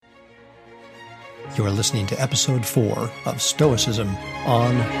You are listening to Episode 4 of Stoicism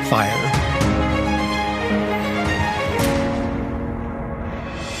on Fire.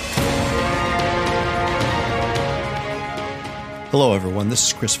 Hello, everyone. This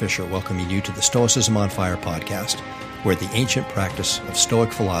is Chris Fisher welcoming you to the Stoicism on Fire podcast, where the ancient practice of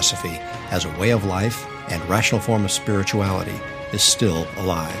Stoic philosophy as a way of life and rational form of spirituality is still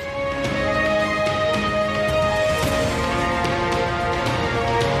alive.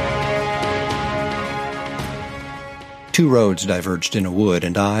 Two roads diverged in a wood,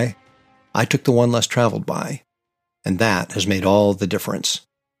 and I took the one less traveled by, and that has made all the difference.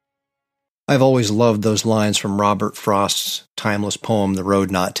 I've always loved those lines from Robert Frost's timeless poem, The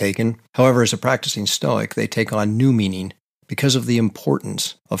Road Not Taken. However, as a practicing Stoic, they take on new meaning because of the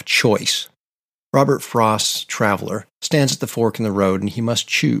importance of choice. Robert Frost's traveler stands at the fork in the road, and he must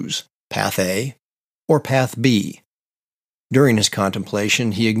choose path A or path B. During his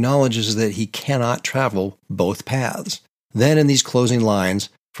contemplation, he acknowledges that he cannot travel both paths. Then, in these closing lines,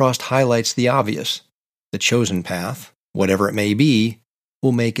 Frost highlights the obvious. The chosen path, whatever it may be,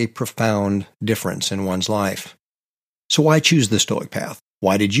 will make a profound difference in one's life. So why choose the Stoic path?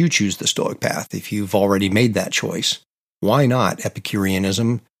 Why did you choose the Stoic path if you've already made that choice? Why not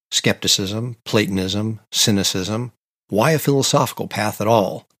Epicureanism, skepticism, Platonism, cynicism? Why a philosophical path at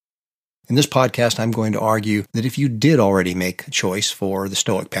all? In this podcast, I'm going to argue that if you did already make a choice for the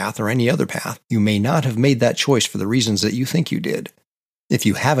Stoic path or any other path, you may not have made that choice for the reasons that you think you did. If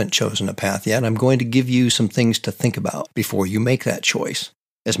you haven't chosen a path yet, I'm going to give you some things to think about before you make that choice.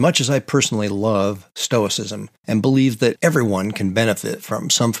 As much as I personally love Stoicism and believe that everyone can benefit from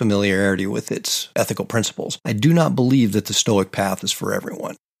some familiarity with its ethical principles, I do not believe that the Stoic path is for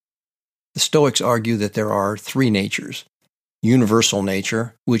everyone. The Stoics argue that there are three natures: universal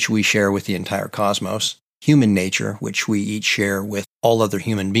nature, which we share with the entire cosmos; human nature, which we each share with all other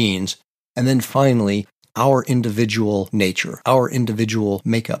human beings; and then finally, our individual nature, our individual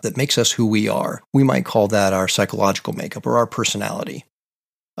makeup that makes us who we are. We might call that our psychological makeup or our personality.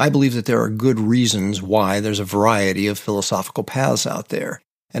 I believe that there are good reasons why there's a variety of philosophical paths out there,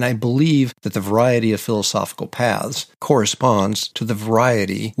 and I believe that the variety of philosophical paths corresponds to the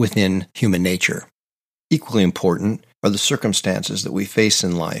variety within human nature. Equally important are the circumstances that we face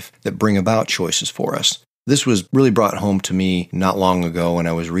in life that bring about choices for us. This was really brought home to me not long ago when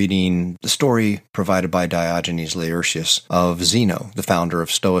I was reading the story provided by Diogenes Laertius of Zeno, the founder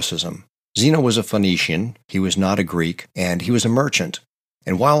of Stoicism. Zeno was a Phoenician, he was not a Greek, and he was a merchant.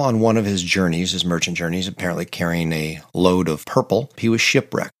 And while on one of his journeys, his merchant journeys, apparently carrying a load of purple, he was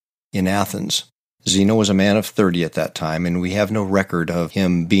shipwrecked in Athens. Zeno was a man of 30 at that time, and we have no record of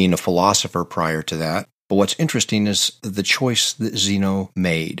him being a philosopher prior to that. But what's interesting is the choice that Zeno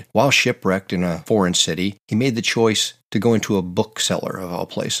made. While shipwrecked in a foreign city, he made the choice to go into a bookseller of all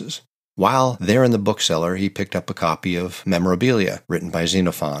places. While there in the bookseller, he picked up a copy of Memorabilia, written by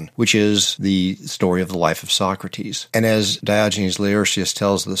Xenophon, which is the story of the life of Socrates. And as Diogenes Laertius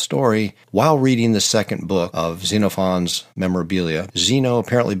tells the story, while reading the second book of Xenophon's Memorabilia, Zeno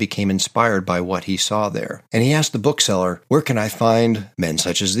apparently became inspired by what he saw there. And he asked the bookseller, "Where can I find men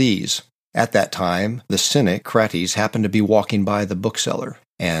such as these?" At that time, the cynic, Crates, happened to be walking by the bookseller,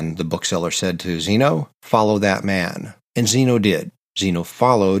 and the bookseller said to Zeno, "Follow that man." And Zeno did. Zeno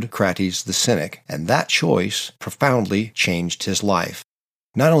followed Crates the cynic, and that choice profoundly changed his life.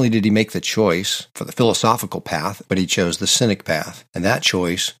 Not only did he make the choice for the philosophical path, but he chose the cynic path, and that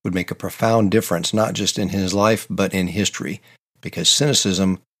choice would make a profound difference not just in his life, but in history, because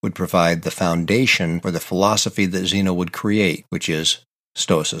cynicism would provide the foundation for the philosophy that Zeno would create, which is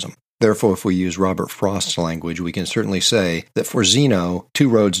Stoicism. Therefore, if we use Robert Frost's language, we can certainly say that for Zeno, two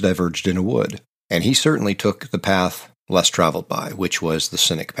roads diverged in a wood. And he certainly took the path less traveled by, which was the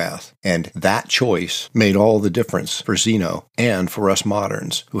cynic path. And that choice made all the difference for Zeno and for us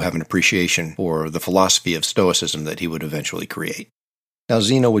moderns who have an appreciation for the philosophy of Stoicism that he would eventually create. Now,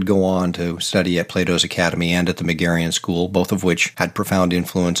 Zeno would go on to study at Plato's Academy and at the Megarian School, both of which had profound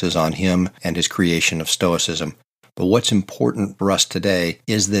influences on him and his creation of Stoicism. But what's important for us today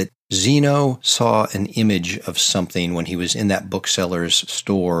is that Zeno saw an image of something when he was in that bookseller's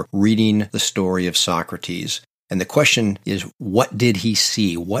store reading the story of Socrates. And the question is, what did he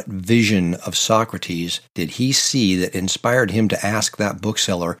see? What vision of Socrates did he see that inspired him to ask that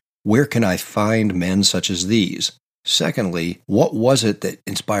bookseller, "Where can I find men such as these?" Secondly, what was it that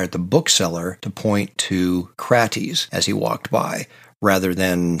inspired the bookseller to point to Crates as he walked by, rather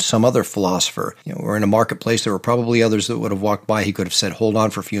than some other philosopher? We're in a marketplace. There were probably others that would have walked by. He could have said, "Hold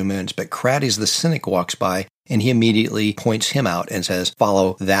on for a few minutes." But Crates the cynic walks by, and he immediately points him out and says,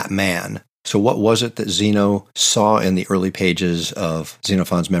 "Follow that man." So what was it that Zeno saw in the early pages of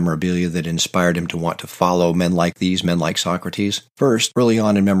Xenophon's Memorabilia that inspired him to want to follow men like these, men like Socrates? First, early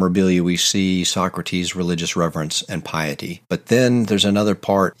on in Memorabilia, we see Socrates' religious reverence and piety. But then there's another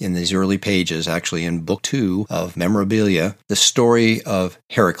part in these early pages, actually in Book 2 of Memorabilia, the story of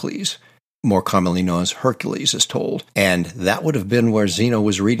Heracles, more commonly known as Hercules, is told. And that would have been where Zeno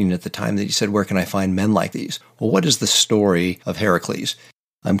was reading at the time that he said, where can I find men like these? Well, what is the story of Heracles?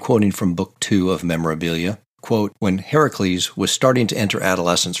 I'm quoting from Book 2 of Memorabilia. Quote, when Heracles was starting to enter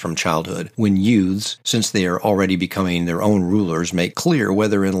adolescence from childhood, when youths, since they are already becoming their own rulers, make clear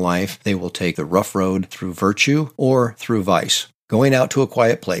whether in life they will take the rough road through virtue or through vice. Going out to a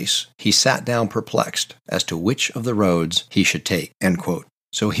quiet place, he sat down perplexed as to which of the roads he should take. End quote.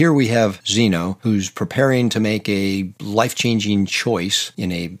 So here we have Zeno, who's preparing to make a life-changing choice in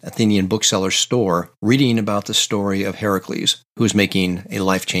a Athenian bookseller's store, reading about the story of Heracles, who's making a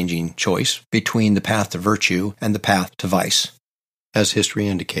life-changing choice between the path to virtue and the path to vice. As history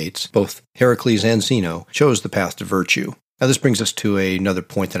indicates, both Heracles and Zeno chose the path to virtue. Now, this brings us to another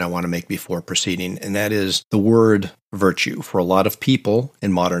point that I want to make before proceeding, and that is the word virtue. For a lot of people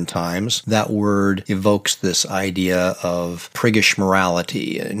in modern times, that word evokes this idea of priggish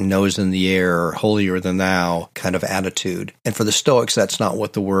morality, nose in the air, holier than thou kind of attitude. And for the Stoics, that's not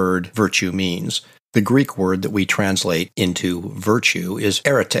what the word virtue means. The Greek word that we translate into virtue is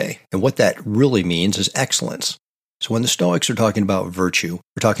arete, and what that really means is excellence. So when the Stoics are talking about virtue,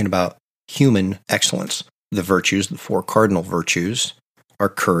 we're talking about human excellence. The virtues, the four cardinal virtues, are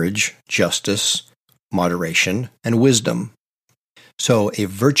courage, justice, moderation, and wisdom. So a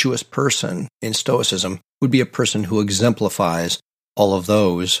virtuous person in Stoicism would be a person who exemplifies all of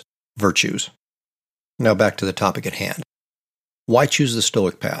those virtues. Now back to the topic at hand. Why choose the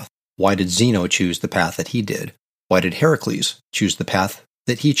Stoic path? Why did Zeno choose the path that he did? Why did Heracles choose the path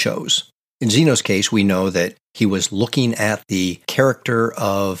that he chose? In Zeno's case, we know that he was looking at the character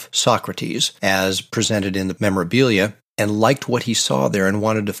of Socrates as presented in the Memorabilia and liked what he saw there and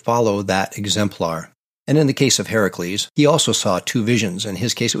wanted to follow that exemplar. And in the case of Heracles, he also saw two visions. In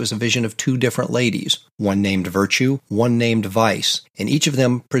his case, it was a vision of two different ladies, one named Virtue, one named Vice, and each of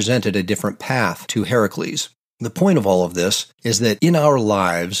them presented a different path to Heracles. The point of all of this is that in our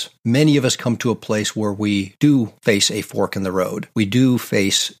lives, many of us come to a place where we do face a fork in the road. We do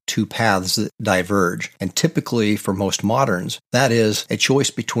face two paths that diverge. And typically, for most moderns, that is a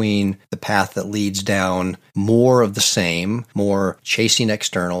choice between the path that leads down more of the same, more chasing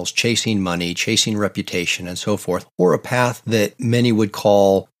externals, chasing money, chasing reputation, and so forth, or a path that many would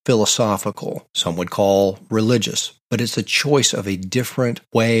call philosophical, some would call religious. But it's a choice of a different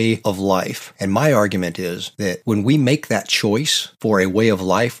way of life. And my argument is that when we make that choice for a way of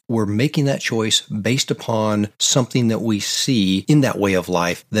life, we're making that choice based upon something that we see in that way of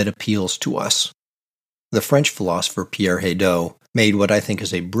life that appeals to us. The French philosopher Pierre Hadot made what I think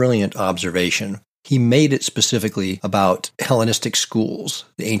is a brilliant observation. He made it specifically about Hellenistic schools,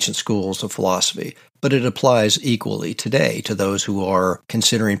 the ancient schools of philosophy, but it applies equally today to those who are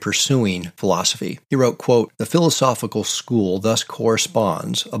considering pursuing philosophy. He wrote, quote, "The philosophical school thus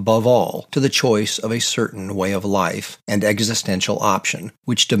corresponds, above all, to the choice of a certain way of life and existential option,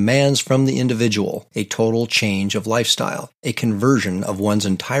 which demands from the individual a total change of lifestyle, a conversion of one's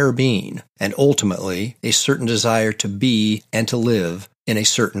entire being, and ultimately a certain desire to be and to live in a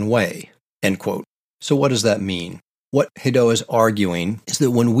certain way." End quote. So what does that mean? What Hadot is arguing is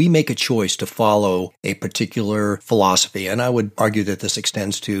that when we make a choice to follow a particular philosophy, and I would argue that this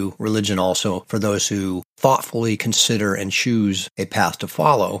extends to religion also for those who thoughtfully consider and choose a path to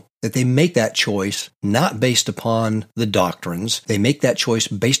follow, that they make that choice not based upon the doctrines. They make that choice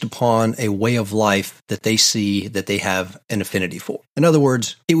based upon a way of life that they see that they have an affinity for. In other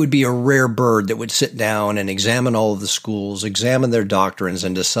words, it would be a rare bird that would sit down and examine all of the schools, examine their doctrines,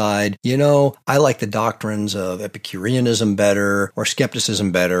 and decide, I like the doctrines of Epicureanism better, or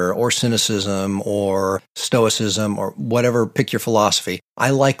skepticism better, or cynicism, or stoicism, or whatever, pick your philosophy. I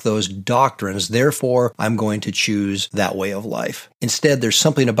like those doctrines, therefore I'm going to choose that way of life. Instead, there's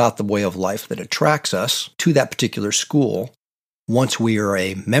something about the way of life that attracts us to that particular school. Once we are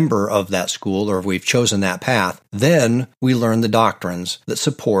a member of that school, or if we've chosen that path, then we learn the doctrines that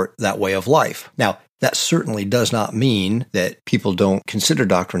support that way of life. Now, that certainly does not mean that people don't consider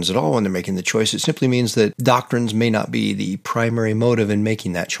doctrines at all when they're making the choice. It simply means that doctrines may not be the primary motive in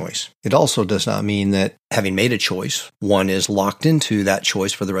making that choice. It also does not mean that having made a choice, one is locked into that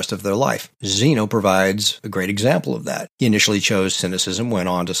choice for the rest of their life. Zeno provides a great example of that. He initially chose cynicism, went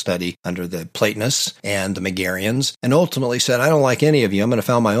on to study under the Platonists and the Megarians, and ultimately said, I don't like any of you. I'm going to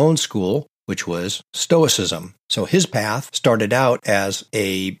found my own school, which was Stoicism. So his path started out as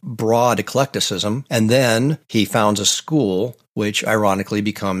a broad eclecticism, and then he founds a school which ironically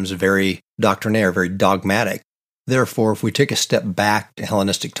becomes very doctrinaire, very dogmatic. Therefore, if we take a step back to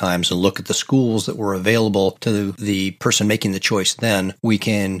Hellenistic times and look at the schools that were available to the person making the choice then, we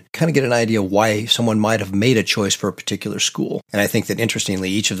can kind of get an idea why someone might have made a choice for a particular school. And I think that interestingly,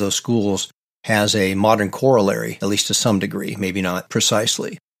 each of those schools has a modern corollary, at least to some degree, maybe not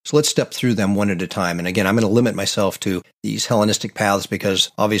precisely. So let's step through them one at a time. And again, I'm going to limit myself to these Hellenistic paths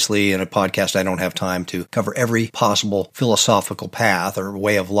because obviously in a podcast, I don't have time to cover every possible philosophical path or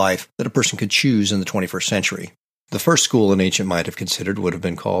way of life that a person could choose in the 21st century. The first school an ancient might have considered would have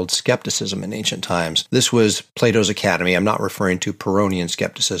been called skepticism in ancient times. This was Plato's Academy. I'm not referring to Pyrrhonian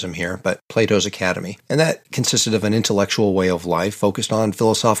skepticism here, but Plato's Academy. And that consisted of an intellectual way of life focused on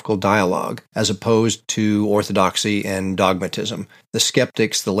philosophical dialogue, as opposed to orthodoxy and dogmatism. The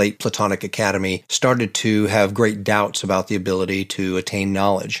skeptics, the late Platonic Academy, started to have great doubts about the ability to attain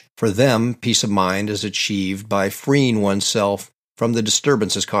knowledge. For them, peace of mind is achieved by freeing oneself from the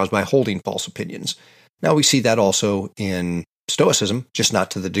disturbances caused by holding false opinions. Now we see that also in Stoicism, just not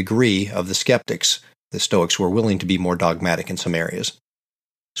to the degree of the skeptics. The Stoics were willing to be more dogmatic in some areas.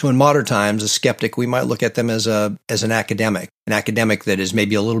 So in modern times, a skeptic, we might look at them as an academic that is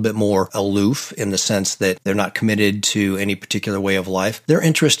maybe a little bit more aloof in the sense that they're not committed to any particular way of life. Their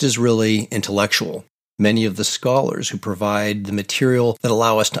interest is really intellectual. Many of the scholars who provide the material that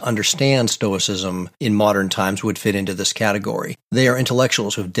allow us to understand Stoicism in modern times would fit into this category. They are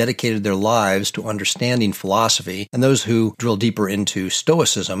intellectuals who have dedicated their lives to understanding philosophy, and those who drill deeper into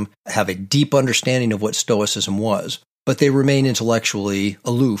Stoicism have a deep understanding of what Stoicism was. But they remain intellectually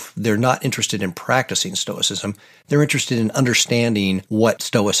aloof. They're not interested in practicing Stoicism. They're interested in understanding what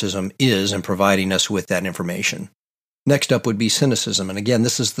Stoicism is and providing us with that information. Next up would be Cynicism. And again,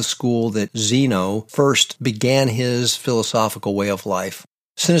 this is the school that Zeno first began his philosophical way of life.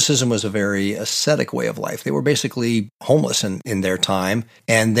 Cynicism was a very ascetic way of life. They were basically homeless in their time,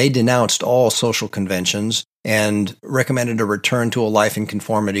 and they denounced all social conventions and recommended a return to a life in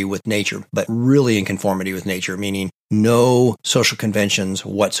conformity with nature, but really in conformity with nature, meaning no social conventions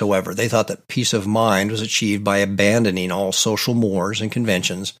whatsoever. They thought that peace of mind was achieved by abandoning all social mores and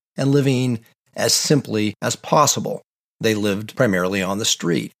conventions and living as simply as possible. They lived primarily on the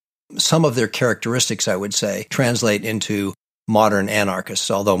street. Some of their characteristics, I would say, translate into modern anarchists,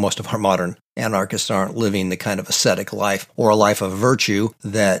 although most of our modern anarchists aren't living the kind of ascetic life or a life of virtue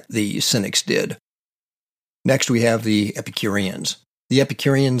that the Cynics did. Next, we have the Epicureans. The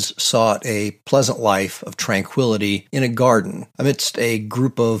Epicureans sought a pleasant life of tranquility in a garden amidst a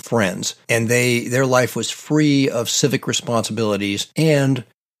group of friends, and their life was free of civic responsibilities and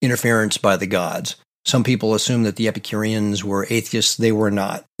interference by the gods. Some people assume that the Epicureans were atheists. They were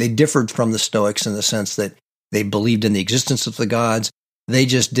not. They differed from the Stoics in the sense that they believed in the existence of the gods. They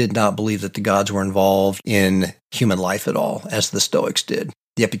just did not believe that the gods were involved in human life at all, as the Stoics did.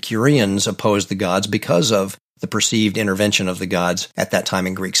 The Epicureans opposed the gods because of the perceived intervention of the gods at that time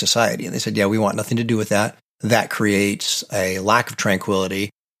in Greek society. And they said, yeah, we want nothing to do with that. That creates a lack of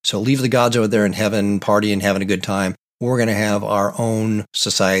tranquility. So leave the gods over there in heaven, party and having a good time. We're going to have our own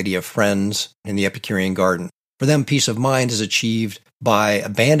society of friends in the Epicurean garden. For them, peace of mind is achieved by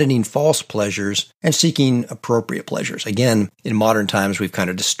abandoning false pleasures and seeking appropriate pleasures. Again, in modern times, we've kind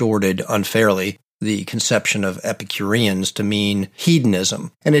of distorted unfairly the conception of Epicureans to mean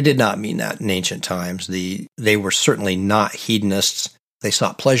hedonism. And it did not mean that in ancient times. They were certainly not hedonists. They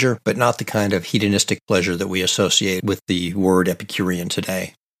sought pleasure, but not the kind of hedonistic pleasure that we associate with the word Epicurean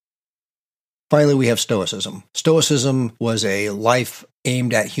today. Finally, we have Stoicism. Stoicism was a life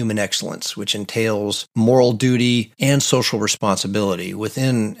aimed at human excellence, which entails moral duty and social responsibility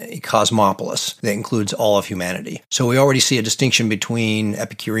within a cosmopolis that includes all of humanity. So we already see a distinction between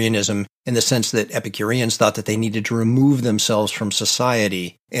Epicureanism in the sense that Epicureans thought that they needed to remove themselves from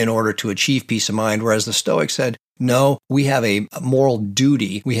society in order to achieve peace of mind, whereas the Stoics said, no, we have a moral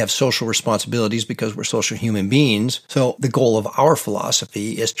duty. We have social responsibilities because we're social human beings. So the goal of our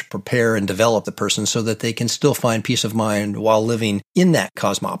philosophy is to prepare and develop the person so that they can still find peace of mind while living in that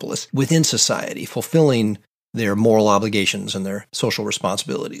cosmopolis, within society, fulfilling their moral obligations and their social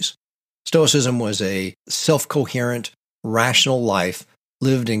responsibilities. Stoicism was a self-coherent, rational life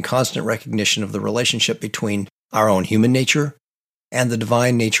lived in constant recognition of the relationship between our own human nature and the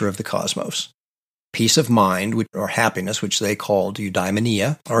divine nature of the cosmos. Peace of mind, or happiness, which they called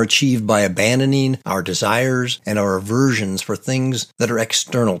eudaimonia, are achieved by abandoning our desires and our aversions for things that are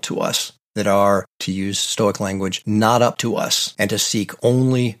external to us, that are, to use Stoic language, not up to us, and to seek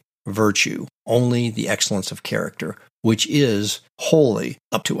only virtue, only the excellence of character, which is wholly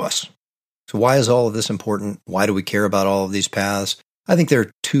up to us. So why is all of this important? Why do we care about all of these paths? I think there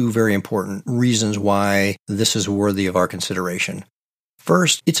are two very important reasons why this is worthy of our consideration.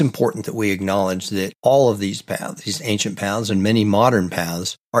 First, it's important that we acknowledge that all of these paths, these ancient paths and many modern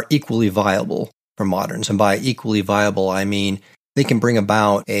paths, are equally viable for moderns. And by equally viable, I mean they can bring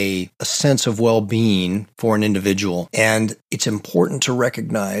about a sense of well-being for an individual. And it's important to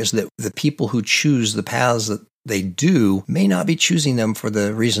recognize that the people who choose the paths that they do may not be choosing them for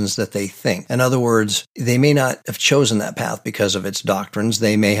the reasons that they think. In other words, they may not have chosen that path because of its doctrines.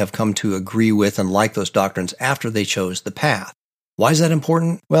 They may have come to agree with and like those doctrines after they chose the path. Why is that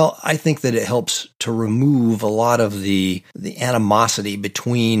important? Well, I think that it helps to remove a lot of the animosity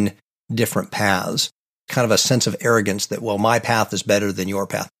between different paths, kind of a sense of arrogance that, well, my path is better than your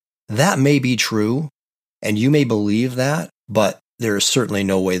path. That may be true, and you may believe that, but there is certainly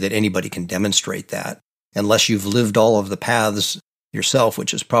no way that anybody can demonstrate that unless you've lived all of the paths yourself,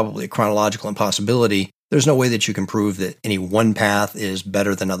 which is probably a chronological impossibility. There's no way that you can prove that any one path is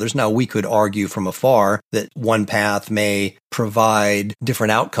better than others. Now, we could argue from afar that one path may provide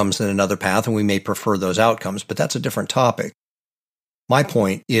different outcomes than another path, and we may prefer those outcomes, but that's a different topic. My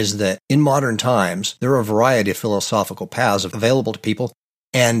point is that in modern times, there are a variety of philosophical paths available to people,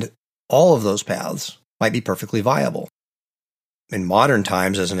 and all of those paths might be perfectly viable. In modern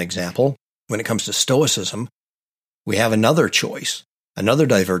times, as an example, when it comes to Stoicism, we have another choice, another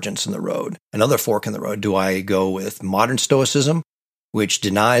divergence in the road, another fork in the road. Do I go with modern Stoicism, which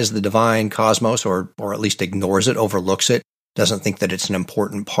denies the divine cosmos, or at least ignores it, overlooks it, doesn't think that it's an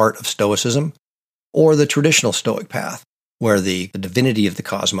important part of Stoicism, or the traditional Stoic path, where the divinity of the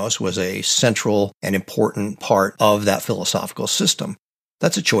cosmos was a central and important part of that philosophical system?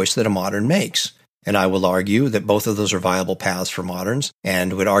 That's a choice that a modern makes. And I will argue that both of those are viable paths for moderns,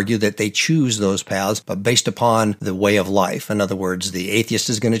 and would argue that they choose those paths, but based upon the way of life. In other words, the atheist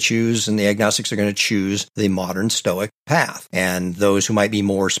is going to choose and the agnostics are going to choose the modern Stoic path. And those who might be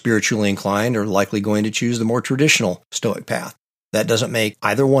more spiritually inclined are likely going to choose the more traditional Stoic path. That doesn't make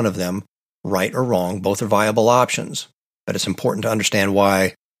either one of them right or wrong. Both are viable options. But it's important to understand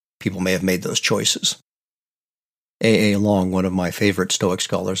why people may have made those choices. A. A. Long, one of my favorite Stoic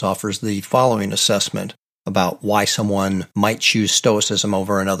scholars, offers the following assessment about why someone might choose Stoicism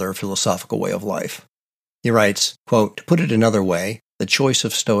over another philosophical way of life. He writes, quote, "To put it another way, the choice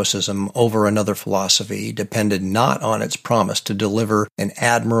of Stoicism over another philosophy depended not on its promise to deliver an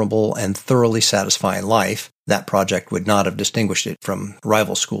admirable and thoroughly satisfying life. That project would not have distinguished it from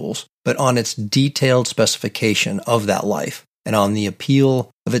rival schools, but on its detailed specification of that life and on the appeal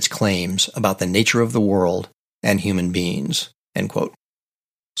of its claims about the nature of the world and human beings." End quote.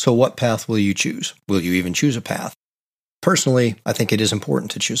 So what path will you choose? Will you even choose a path? Personally, I think it is important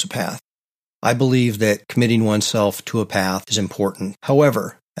to choose a path. I believe that committing oneself to a path is important.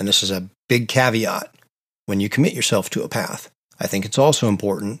 However, and this is a big caveat, when you commit yourself to a path, I think it's also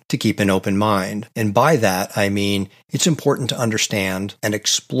important to keep an open mind. And by that, I mean it's important to understand and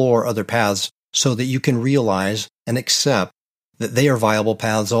explore other paths so that you can realize and accept that they are viable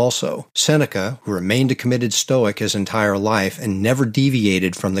paths also. Seneca, who remained a committed Stoic his entire life and never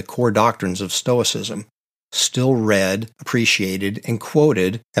deviated from the core doctrines of Stoicism, still read, appreciated, and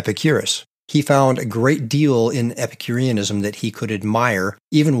quoted Epicurus. He found a great deal in Epicureanism that he could admire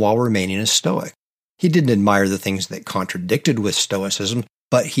even while remaining a Stoic. He didn't admire the things that contradicted with Stoicism,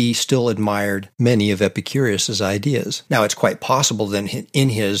 but he still admired many of Epicurus's ideas. Now, it's quite possible that in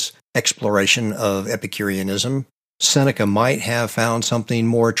his exploration of Epicureanism, Seneca might have found something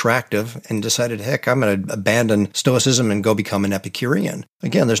more attractive and decided, heck, I'm going to abandon Stoicism and go become an Epicurean.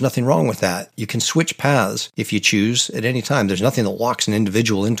 Again, there's nothing wrong with that. You can switch paths if you choose at any time. There's nothing that locks an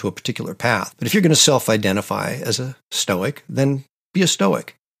individual into a particular path. But if you're going to self-identify as a Stoic, then be a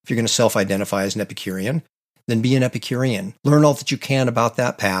Stoic. If you're going to self-identify as an Epicurean, then be an Epicurean. Learn all that you can about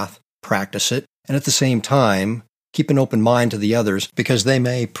that path, practice it, and at the same time, keep an open mind to the others because they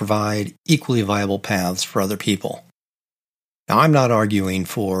may provide equally viable paths for other people. Now, I'm not arguing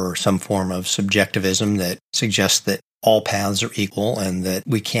for some form of subjectivism that suggests that all paths are equal and that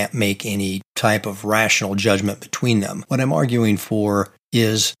we can't make any type of rational judgment between them. What I'm arguing for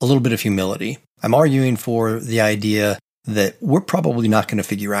is a little bit of humility. I'm arguing for the idea that we're probably not going to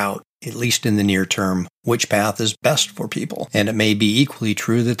figure out, at least in the near term, which path is best for people. And it may be equally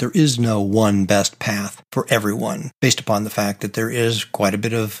true that there is no one best path for everyone, based upon the fact that there is quite a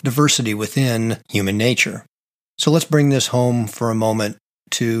bit of diversity within human nature. So let's bring this home for a moment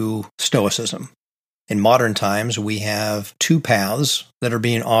to Stoicism. In modern times, we have two paths that are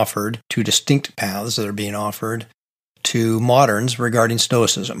being offered, two distinct paths that are being offered to moderns regarding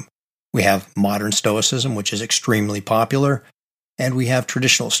Stoicism. We have modern Stoicism, which is extremely popular, and we have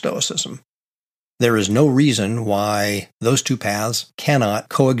traditional Stoicism. There is no reason why those two paths cannot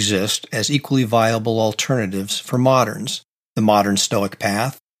coexist as equally viable alternatives for moderns. The modern Stoic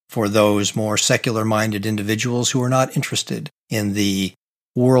path, for those more secular-minded individuals who are not interested in the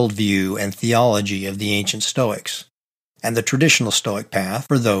worldview and theology of the ancient Stoics, and the traditional Stoic path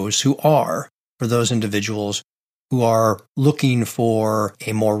for those who are, for those individuals who are looking for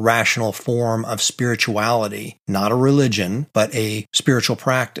a more rational form of spirituality, not a religion, but a spiritual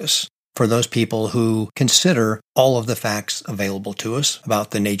practice. For those people who consider all of the facts available to us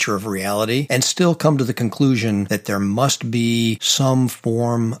about the nature of reality and still come to the conclusion that there must be some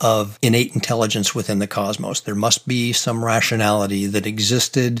form of innate intelligence within the cosmos. There must be some rationality that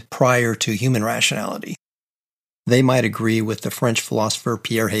existed prior to human rationality. They might agree with the French philosopher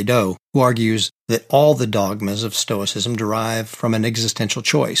Pierre Hadot, who argues that all the dogmas of Stoicism derive from an existential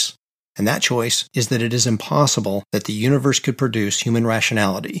choice. And that choice is that it is impossible that the universe could produce human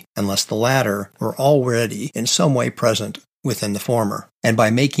rationality unless the latter were already in some way present within the former. And by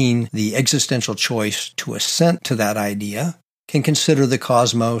making the existential choice to assent to that idea, can consider the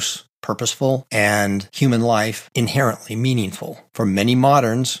cosmos purposeful and human life inherently meaningful. For many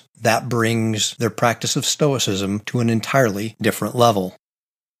moderns, that brings their practice of Stoicism to an entirely different level.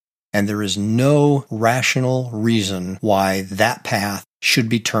 And there is no rational reason why that path should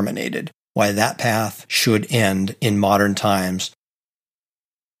be terminated, why that path should end in modern times.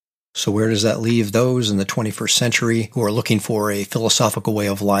 So where does that leave those in the 21st century who are looking for a philosophical way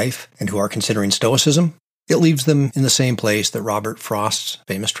of life and who are considering Stoicism? It leaves them in the same place that Robert Frost's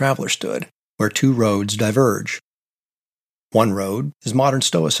famous traveler stood, where two roads diverge. One road is modern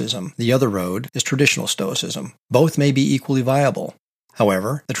Stoicism. The other road is traditional Stoicism. Both may be equally viable.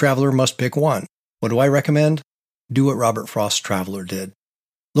 However, the traveler must pick one. What do I recommend? Do what Robert Frost's traveler did.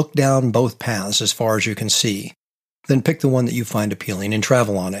 Look down both paths as far as you can see. Then pick the one that you find appealing and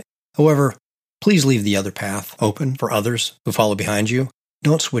travel on it. However, please leave the other path open for others who follow behind you.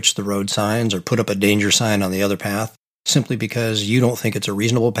 Don't switch the road signs or put up a danger sign on the other path simply because you don't think it's a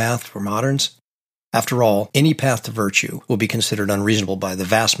reasonable path for moderns. After all, any path to virtue will be considered unreasonable by the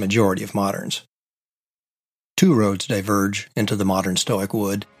vast majority of moderns. Two roads diverge into the modern Stoic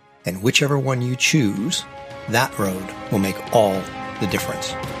wood, and whichever one you choose, that road will make all the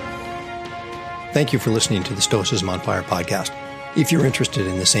difference. Thank you for listening to the Stoicism on Fire podcast. If you're interested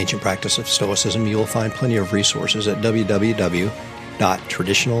in this ancient practice of Stoicism, you'll find plenty of resources at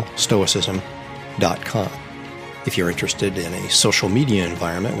www.traditionalstoicism.com. If you're interested in a social media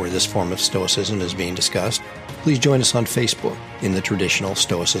environment where this form of Stoicism is being discussed, please join us on Facebook in the Traditional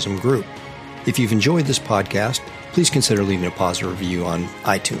Stoicism group. If you've enjoyed this podcast, please consider leaving a positive review on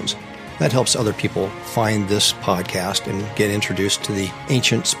iTunes. That helps other people find this podcast and get introduced to the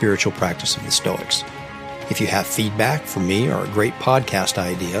ancient spiritual practice of the Stoics. If you have feedback for me or a great podcast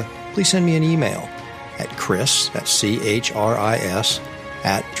idea, please send me an email at Chris, that's C-H-R-I-S,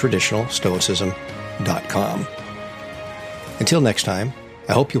 @traditionalstoicism.com. Until next time,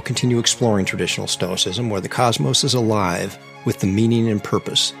 I hope you'll continue exploring traditional Stoicism where the cosmos is alive with the meaning and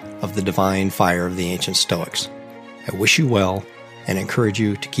purpose of the divine fire of the ancient Stoics. I wish you well and encourage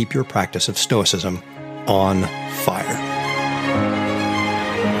you to keep your practice of Stoicism on fire.